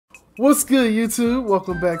What's good, YouTube?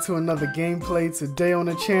 Welcome back to another gameplay today on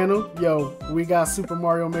the channel. Yo, we got Super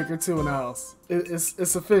Mario Maker 2 in the house.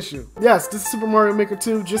 It's official. Yes, this Super Mario Maker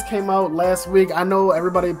 2 just came out last week. I know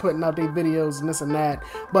everybody putting out their videos and this and that,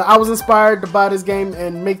 but I was inspired to buy this game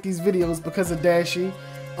and make these videos because of Dashi,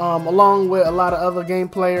 along with a lot of other game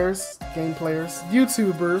players,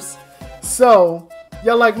 YouTubers. So,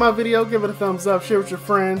 y'all like my video? Give it a thumbs up, share with your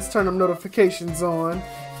friends, turn them notifications on.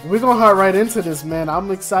 We're gonna hop right into this, man. I'm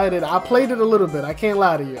excited. I played it a little bit. I can't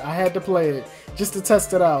lie to you. I had to play it just to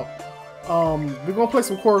test it out. We're gonna play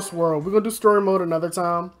some Course World. We're gonna do story mode another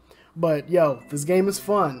time. But yo, this game is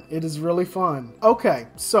fun. It is really fun. Okay,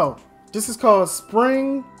 so this is called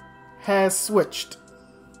Spring Has Switched.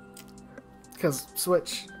 Because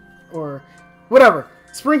switch or whatever.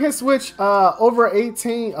 Spring has switched. Over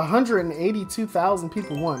 182,000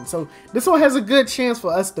 people won. So this one has a good chance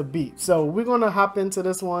for us to beat. So we're gonna hop into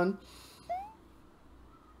this one.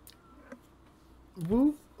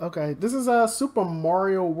 Woo. Okay, this is Super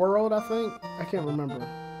Mario World, I think. I can't remember.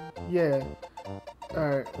 Yeah. All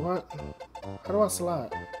right. What? How do I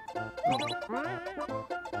slide? Oh.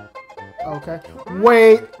 Okay.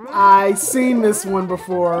 Wait, I seen this one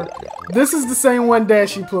before. This is the same one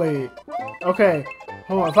Dashi played. Okay.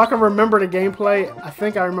 Hold on. If I can remember the gameplay, I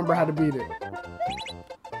think I remember how to beat it.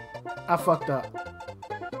 I fucked up.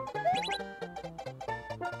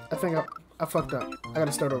 I think I fucked up. I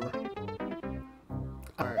gotta start over.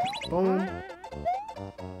 Alright. Boom.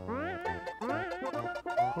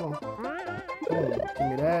 Hold on. Boom. Give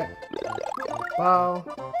me that. Wow.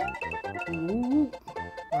 Ooh.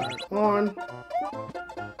 Alright. On.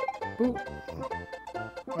 Boop.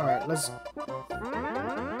 Alright. Let's...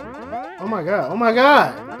 Oh my god, oh my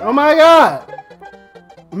god, oh my god!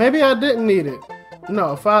 Maybe I didn't need it.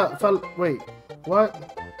 No, if I wait, what?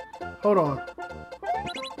 Hold on.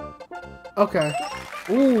 Okay.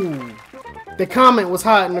 Ooh. The comment was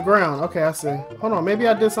hiding the ground. Okay, I see. Hold on, maybe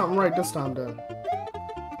I did something right this time then.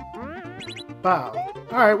 Wow.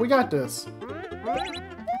 Alright, we got this.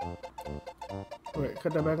 Wait,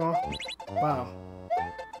 cut that back on. Wow.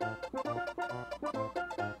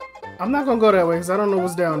 I'm not gonna go that way because I don't know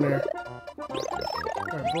what's down there.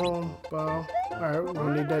 Alright, boom, bow. Alright, we're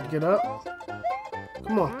gonna need that to get up.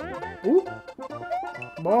 Come on. Ooh.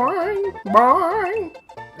 Boing, boing.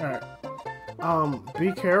 Alright.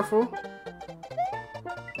 Be careful.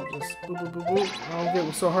 Just boop, boop, boop, boop. I don't get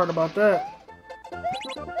what's so hard about that.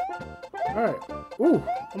 Alright. Ooh,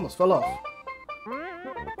 almost fell off.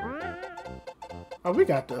 Oh, we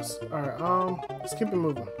got this. Alright, let's keep it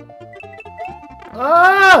moving.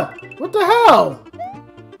 Ah! What the hell?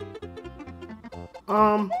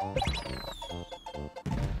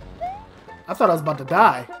 I thought I was about to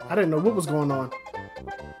die. I didn't know what was going on.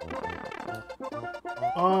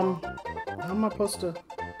 How am I supposed to...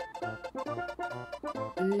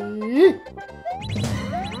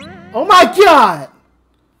 Oh my god!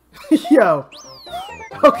 Yo.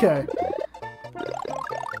 Okay.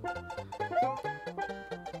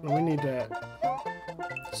 No, we need that.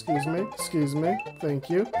 Excuse me, thank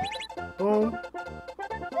you. Boom.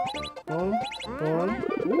 Boom, boom.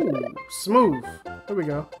 Ooh, smooth. There we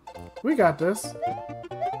go. We got this.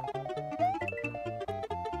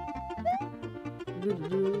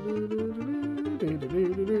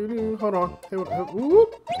 Hold on. Ooh,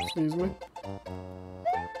 excuse me.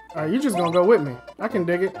 Alright, you just gonna go with me. I can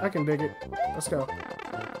dig it. I can dig it. Let's go.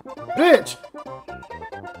 Bitch!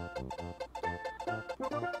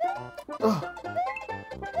 Ugh.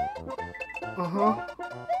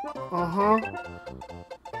 Uh-huh.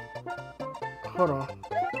 Hold on.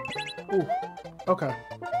 Ooh. Okay.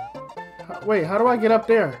 Wait, how do I get up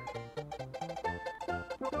there?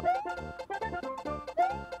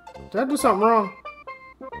 Did I do something wrong?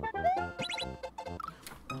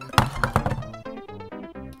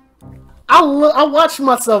 I watched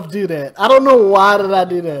myself do that. I don't know why did I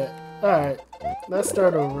do that. Alright. Let's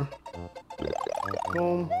start over.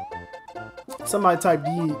 Boom. Somebody typed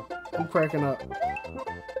yeet. I'm cracking up.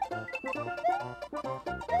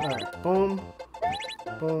 Alright, boom.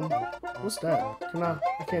 Boom. What's that? I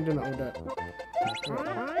can't do nothing with that.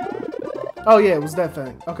 Right. Oh yeah, it was that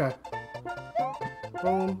thing. Okay.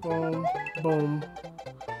 Boom, boom, boom.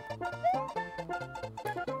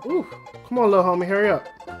 Ooh. Come on, little homie, hurry up.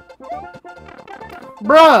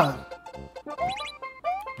 Bruh!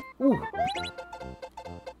 Ooh.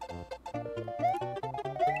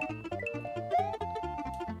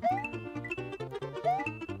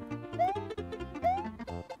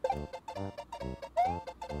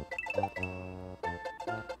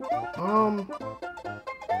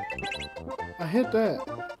 I hit that.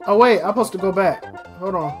 Oh wait, I'm supposed to go back.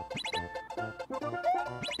 Hold on.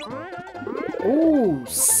 Ooh,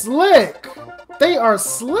 slick. They are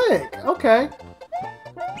slick. Okay.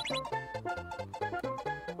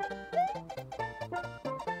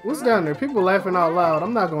 What's down there? People laughing out loud.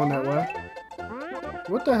 I'm not going that way.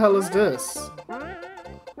 What the hell is this?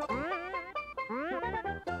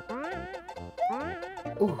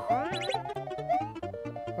 Ooh.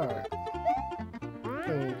 Alright.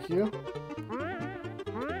 Thank you.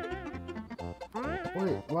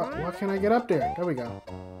 Wait, why can't I get up there? There we go.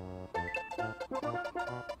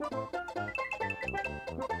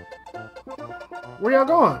 Where y'all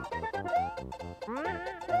going?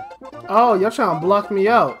 Oh, y'all trying to block me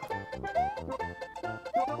out.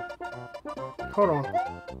 Hold on.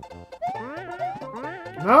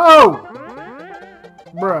 No!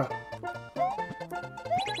 Bruh.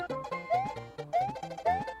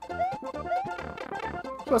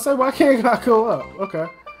 So I say, why can't I go up? Okay.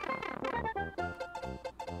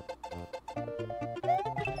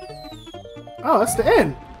 Oh, that's the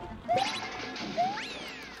end.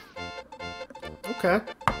 Okay.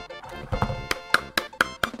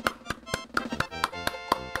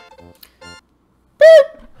 Beep!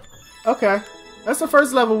 Okay. That's the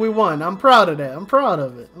first level we won. I'm proud of that. I'm proud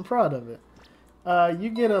of it. I'm proud of it. You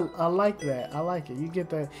get a... I like that. I like it. You get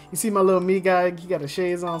that. You see my little me guy? He got the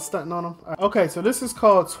shades on, stunting on him. Okay, so this is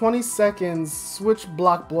called 20 seconds switch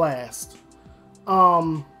block blast.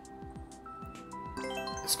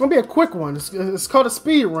 It's gonna be a quick one. It's called a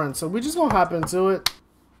speed run, so we're just gonna hop into it.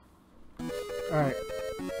 Alright.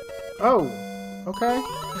 Oh. Okay.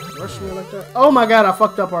 Rush me like that. Oh my god, I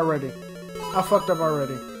fucked up already. I fucked up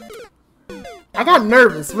already. I got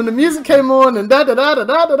nervous when the music came on and da da da da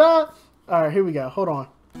da da da. Alright, here we go. Hold on.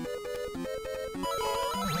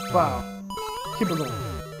 Wow. Keep it going.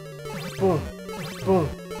 Boom. Boom.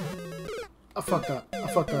 I fucked up. I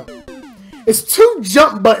fucked up. It's 2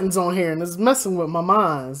 jump buttons on here and it's messing with my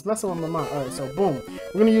mind. It's messing with my mind. Alright, so boom.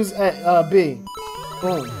 We're gonna use B.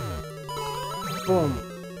 Boom. Boom.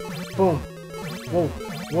 Boom. Whoa.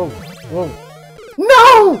 Whoa. Whoa.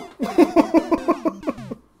 No!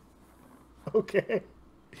 Okay.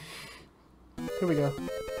 Here we go.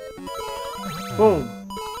 Boom.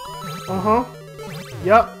 Uh-huh.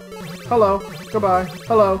 Yup. Hello. Goodbye.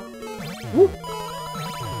 Hello. Whoop.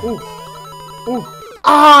 Ooh. Ooh.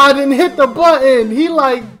 Ah, I didn't hit the button. He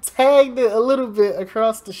like tagged it a little bit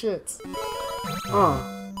across the shits.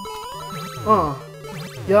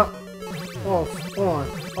 Yup. Off. On.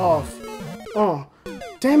 Off.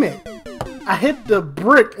 Damn it. I hit the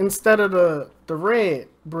brick instead of the red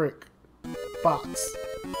brick box.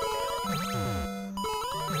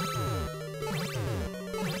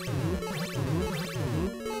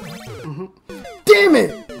 Damn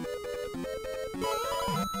it!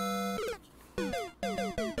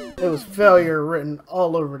 It was failure written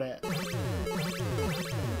all over that.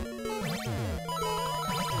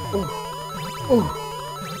 Ooh. Ooh.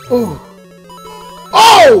 Ooh.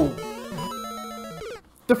 Oh!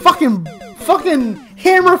 The fucking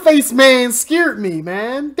hammer face man scared me,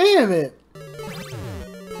 man. Damn it.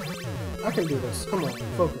 I can do this. Come on.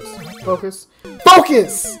 Focus. Focus.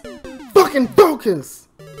 Focus! Fucking focus!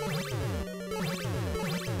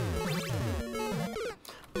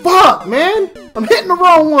 Fuck, man! I'm hitting the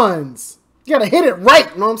wrong ones! You gotta hit it right,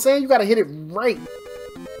 you know what I'm saying? You gotta hit it right.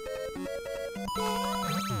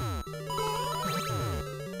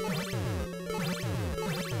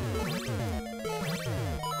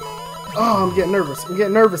 Oh, I'm getting nervous. I'm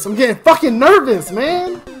getting nervous. I'm getting fucking nervous,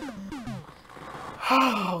 man!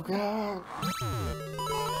 Oh, God.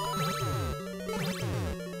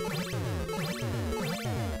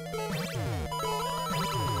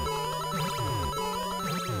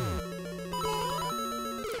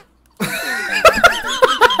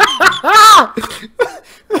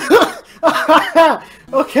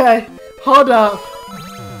 Okay, hold up.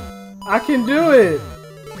 I can do it.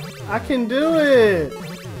 I can do it.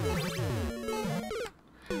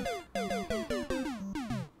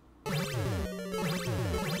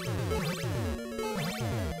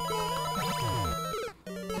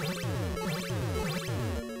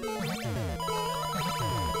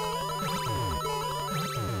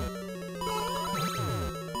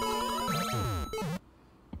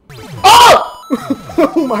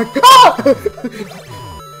 Oh my god!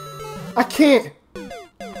 I can't.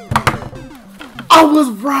 I was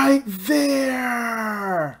right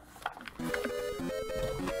there.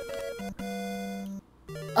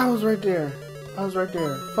 I was right there. I was right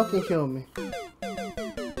there. Fucking kill me.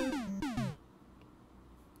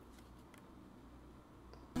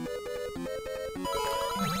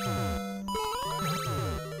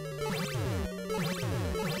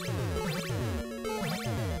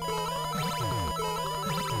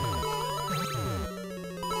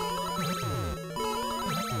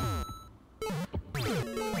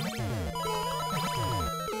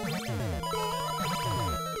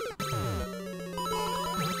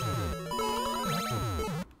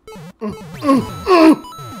 I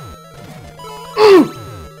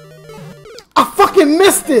fucking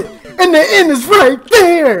missed it! And the end is right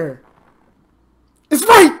there! It's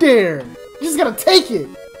right there! You just gotta take it!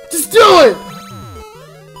 Just do it!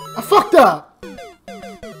 I fucked up!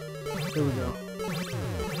 Here we go.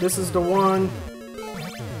 This is the one.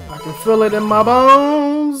 I can feel it in my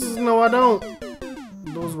bones. No, I don't.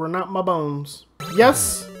 Those were not my bones.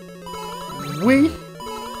 Yes, we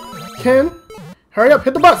can. Hurry up,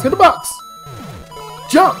 hit the box, hit the box.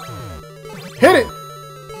 Jump. Hit it.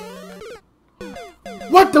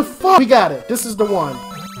 What the fuck? We got it. This is the one.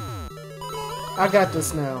 I got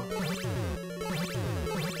this now.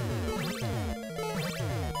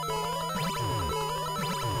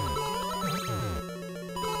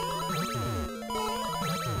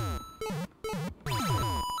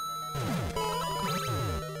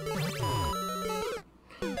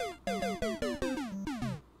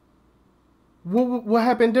 What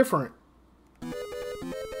happened different?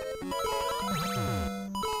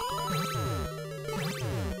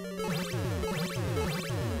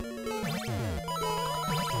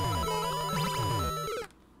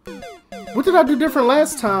 What did I do different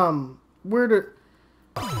last time? Where did...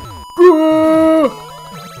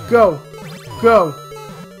 Go. Go.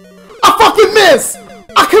 I fucking missed!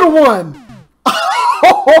 I could have won!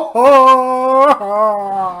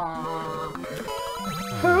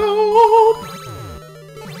 Help!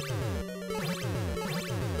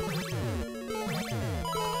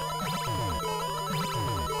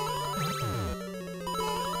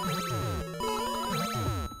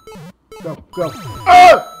 Go, go.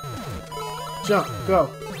 Ah! Jump, go.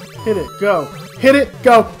 Hit it, go. Hit it,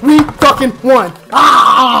 go. We fucking won.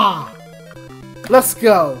 Ah! Let's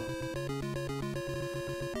go.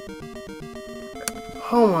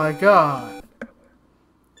 Oh my god.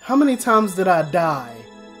 How many times did I die?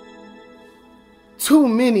 Too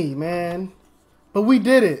many, man. But we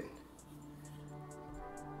did it.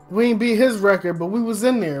 We ain't beat his record, but we was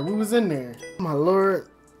in there. We was in there. My lord.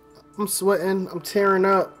 I'm sweating. I'm tearing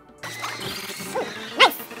up.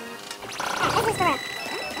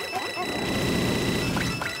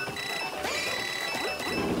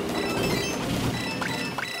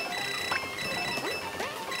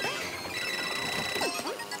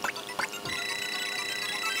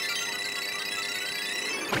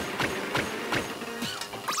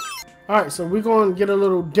 Alright, so we're going to get a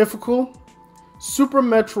little difficult. Super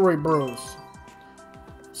Metroid Bros.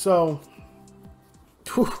 So,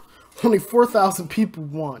 only 4,000 people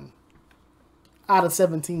won out of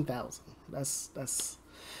 17,000. Let's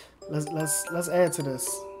add to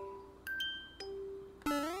this.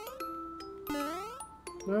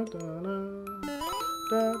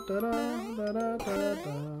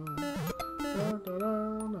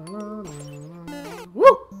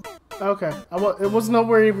 Woo! Okay, it was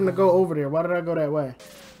nowhere even to go over there. Why did I go that way?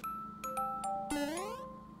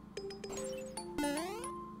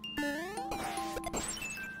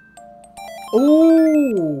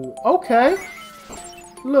 Ooh, okay.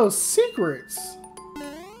 Little secrets.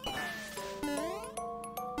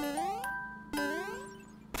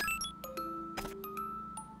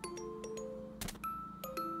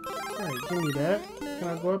 Alright, give me that. Can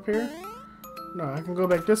I go up here? No, I can go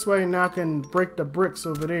back this way and now I can break the bricks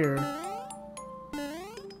over there.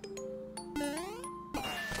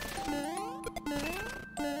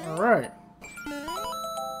 Alright.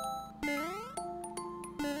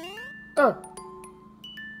 Oh.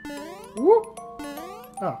 Whoop.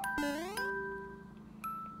 Oh.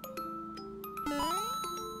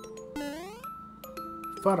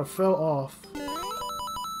 Thought I fell off.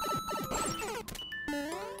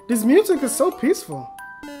 This music is so peaceful.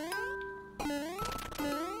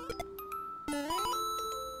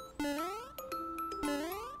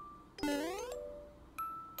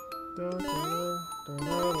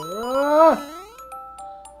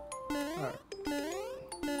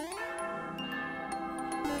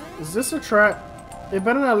 Is this a trap? It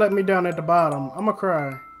better not let me down at the bottom. I'ma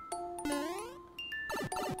cry.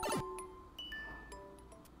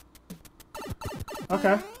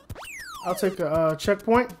 Okay. I'll take a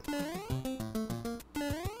checkpoint.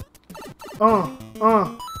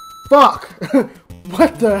 Fuck!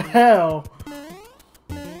 What the hell?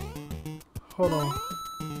 Hold on.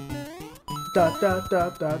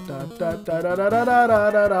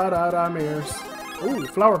 Dahmerz. Ooh,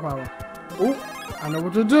 flower power. Ooh, I know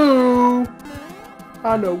what to do.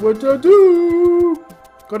 I know what to do.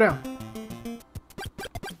 Go down.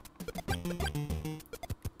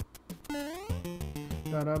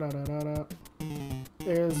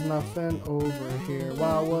 There's nothing over here.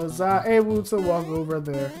 Why was I able to walk over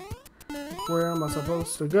there? Where am I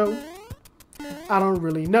supposed to go? I don't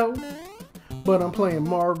really know, but I'm playing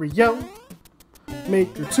Mario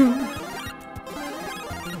Maker 2.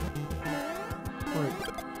 Wait.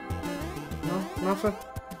 No? Nothing?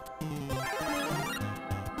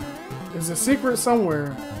 There's a secret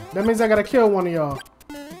somewhere. That means I gotta kill one of y'all.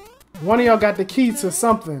 One of y'all got the key to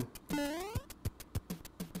something.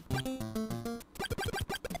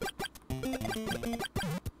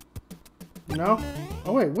 No?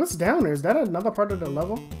 Oh wait, what's down there? Is that another part of the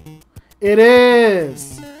level? It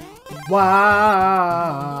is!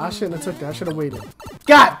 Wow! I shouldn't have took that. I should have waited.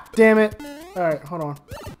 God damn it! Alright, hold on.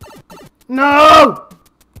 No!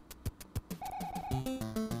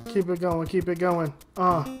 Keep it going, keep it going.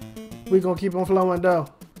 We gonna keep on flowing though.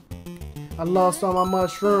 I lost all my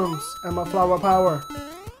mushrooms and my flower power.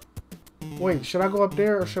 Wait, should I go up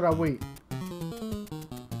there or should I wait?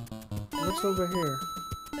 What's over here?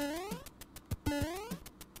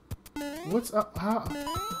 What's up? How?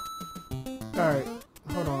 Alright,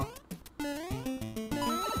 hold on.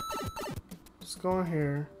 Let's go in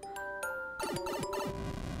here.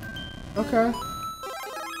 Okay.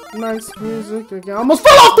 Nice music again. I almost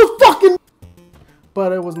fell off the fucking...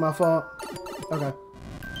 But it was my fault. Okay.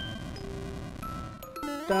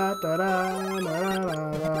 Da, da, da, da,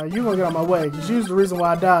 da, da. You gonna get out my way, because you're the reason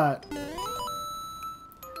why I died.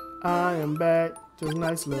 I am back to a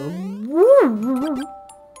nice little...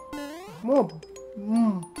 More.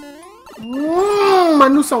 I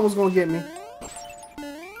knew something was gonna get me.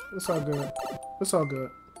 It's all good. It's all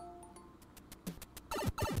good.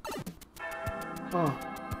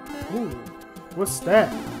 Ooh. What's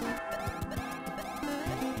that?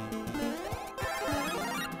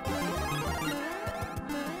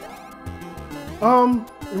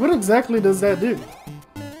 What exactly does that do?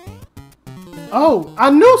 Oh, I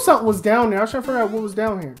knew something was down there. I was trying to figure out what was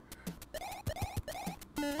down here.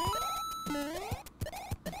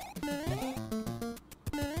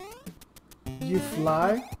 You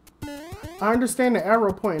fly? I understand the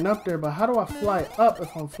arrow pointing up there, but how do I fly up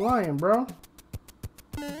if I'm flying, bro?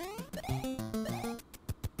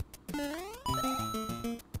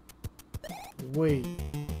 Wait.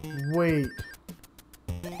 Wait.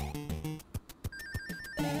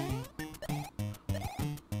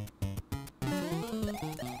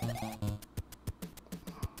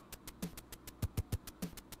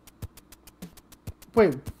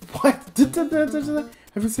 Wait, what?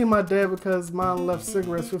 Have you seen my dad because mine left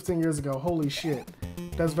cigarettes 15 years ago? Holy shit.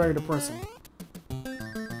 That's very depressing.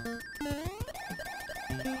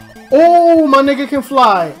 Oh, my nigga can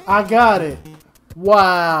fly. I got it.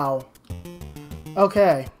 Wow.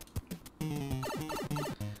 Okay.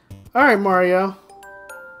 Alright, Mario.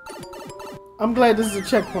 I'm glad this is a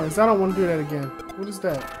checkpoint, so I don't want to do that again. What is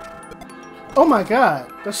that? Oh my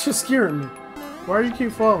god. That's just scaring me. Why do you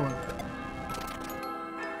keep falling?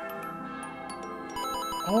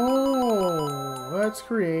 Oh, that's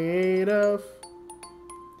creative.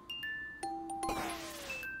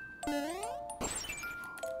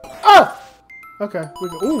 Ah! Okay, we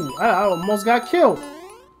go. Ooh, I almost got killed.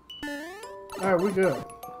 Alright, we good.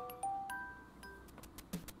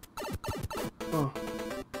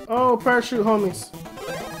 Oh, parachute homies.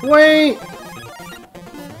 Wait!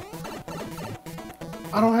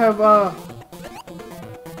 I don't have,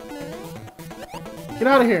 Get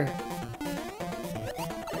out of here.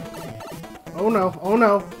 Oh no, oh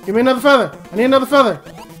no. Give me another feather. I need another feather.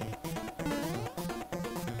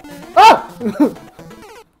 Ah! Give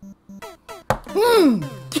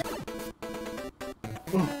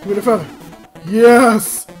me the feather.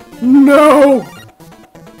 Yes! No!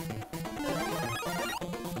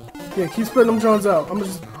 Yeah, keep spreading them drones out. I'm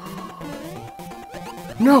just...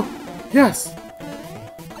 No! Yes!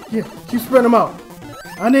 Yeah, keep spreading them out.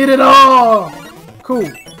 I need it all!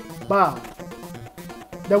 Cool. Wow.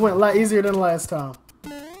 That went a lot easier than last time.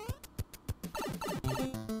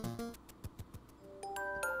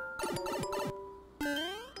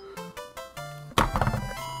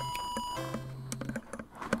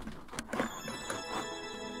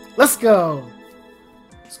 Let's go!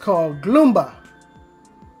 It's called Gloomba.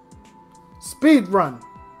 Speedrun.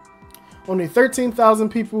 Only 13,000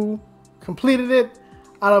 people completed it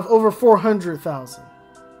out of over 400,000.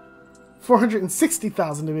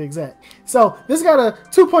 460,000 to be exact. So this got a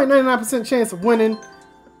 2.99% chance of winning.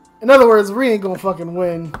 In other words, we ain't gonna fucking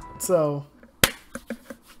win. So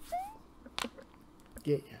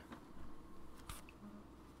yeah.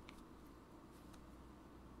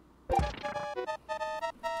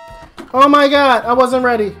 Oh my god, I wasn't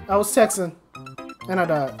ready. I was texting and I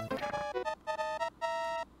died.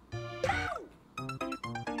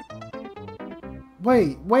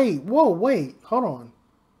 Wait, whoa, wait, hold on.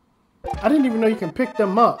 I didn't even know you can pick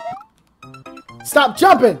them up. Stop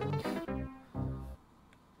jumping!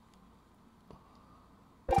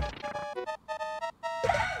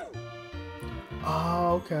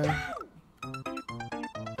 Oh, okay.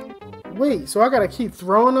 Wait, so I gotta keep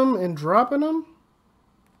throwing them and dropping them?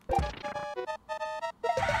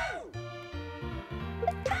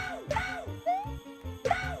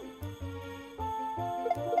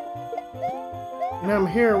 Now I'm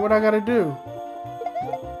here, what I gotta do?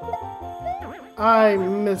 I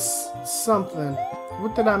missed something.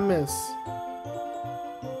 What did I miss?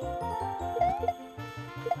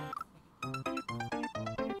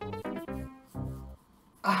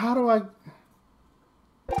 How do I...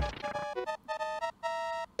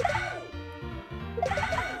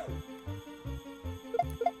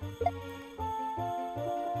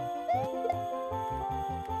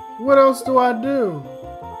 What else do I do?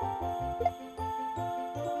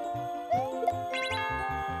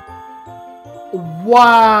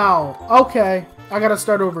 Wow. Okay. I gotta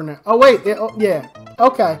start over now. Oh, wait. Yeah.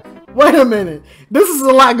 Okay. Wait a minute. This is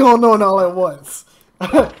a lot going on all at once.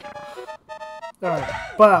 Alright.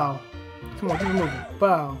 Bow. Come on, keep it moving.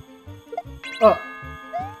 Bow. Up.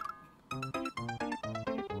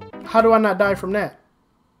 How do I not die from that?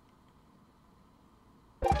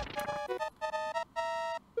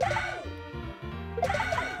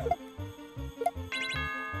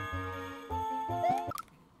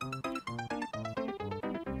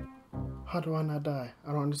 How do I not die?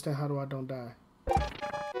 I don't understand. How do I don't die?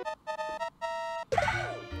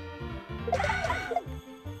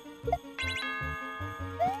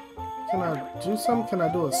 Can I do something? Can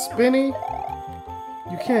I do a spinny?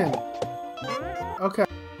 You can. Okay.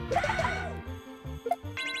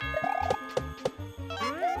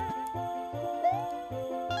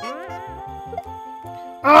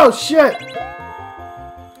 Oh shit!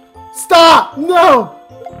 Stop! No!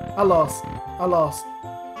 I lost. I lost.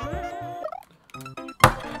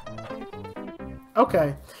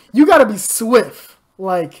 Okay. You gotta be swift.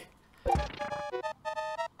 Like...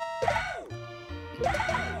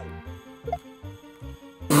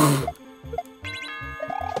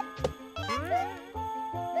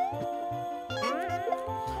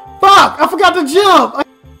 Fuck! I forgot to jump!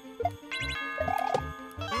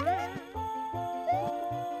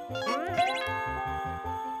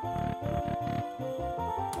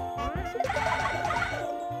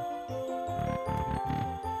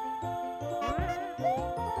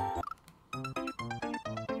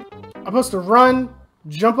 I'm supposed to run,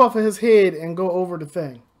 jump off of his head, and go over the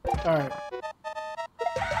thing. Alright.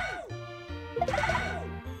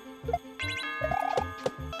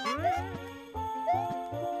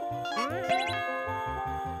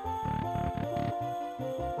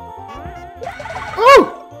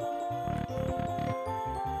 Oh!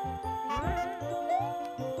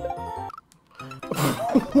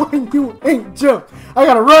 When you ain't jump. I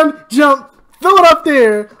gotta run, jump, throw it up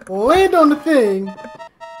there, land on the thing.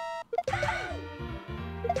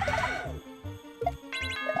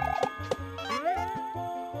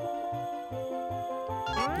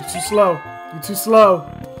 You're too slow. You're too slow.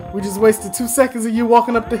 We just wasted 2 seconds of you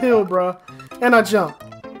walking up the hill, bruh. And I jump.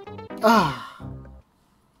 Ah.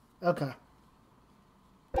 Okay.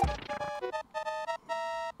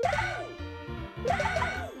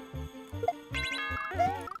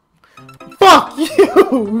 Fuck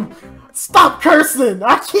you! Stop cursing!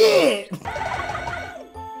 I can't!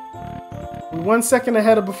 We're 1 second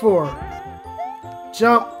ahead of before.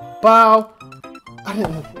 Jump, bow. I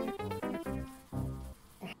didn't...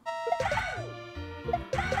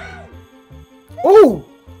 Ooh!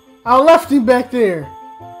 I left him back there.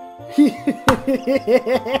 Good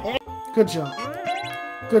jump.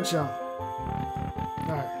 Good jump.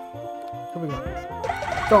 Alright. Here we go.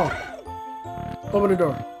 Go. Open the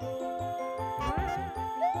door.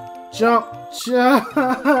 Jump. Jump.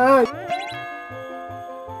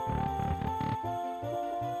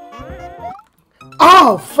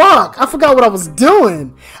 Oh, fuck. I forgot what I was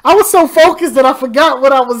doing. I was so focused that I forgot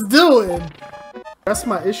what I was doing. That's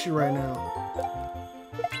my issue right now.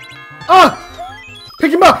 Ah!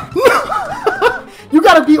 Pick him up! You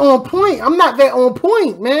gotta be on point. I'm not that on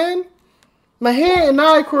point, man. My hand and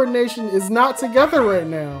eye coordination is not together right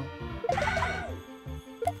now.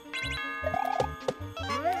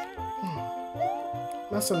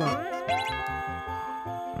 That's enough.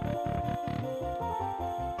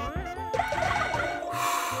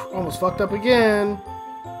 Almost fucked up again.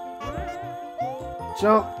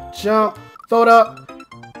 Jump, jump, throw it up.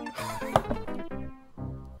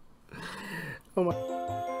 Oh my.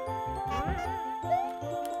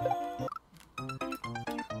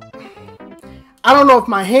 I don't know if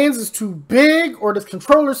my hands is too big or the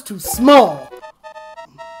controller's too small.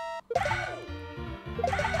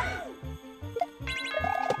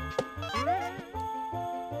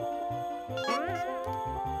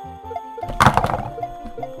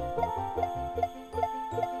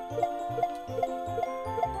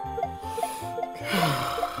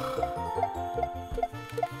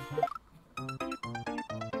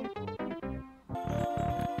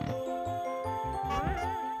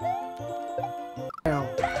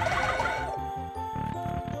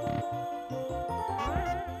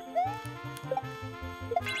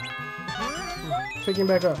 Picking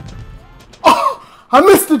back up. Oh! I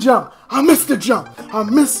missed the jump! I missed the jump! I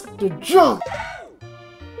missed the jump!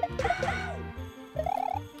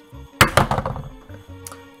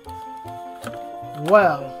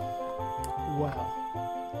 Well.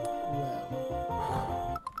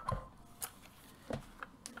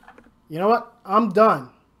 You know what? I'm done.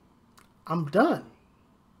 I'm done.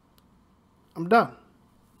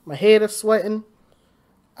 My head is sweating.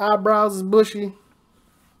 Eyebrows is bushy.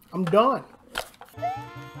 I'm done.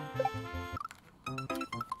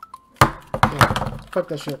 Yeah, fuck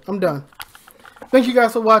that shit. I'm done. Thank you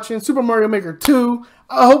guys for watching Super Mario Maker 2.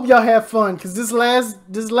 I hope y'all have fun, because this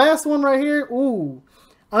last one right here, ooh.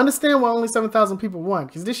 I understand why only 7,000 people won,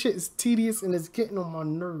 because this shit is tedious and it's getting on my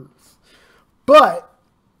nerves. But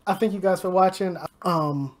I thank you guys for watching.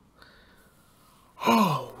 Oh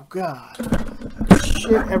God.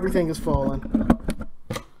 Shit, everything is falling.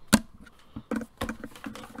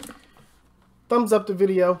 Thumbs up the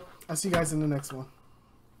video. I'll see you guys in the next one.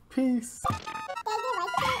 Peace.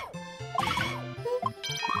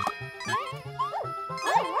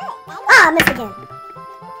 Ah, I missed again.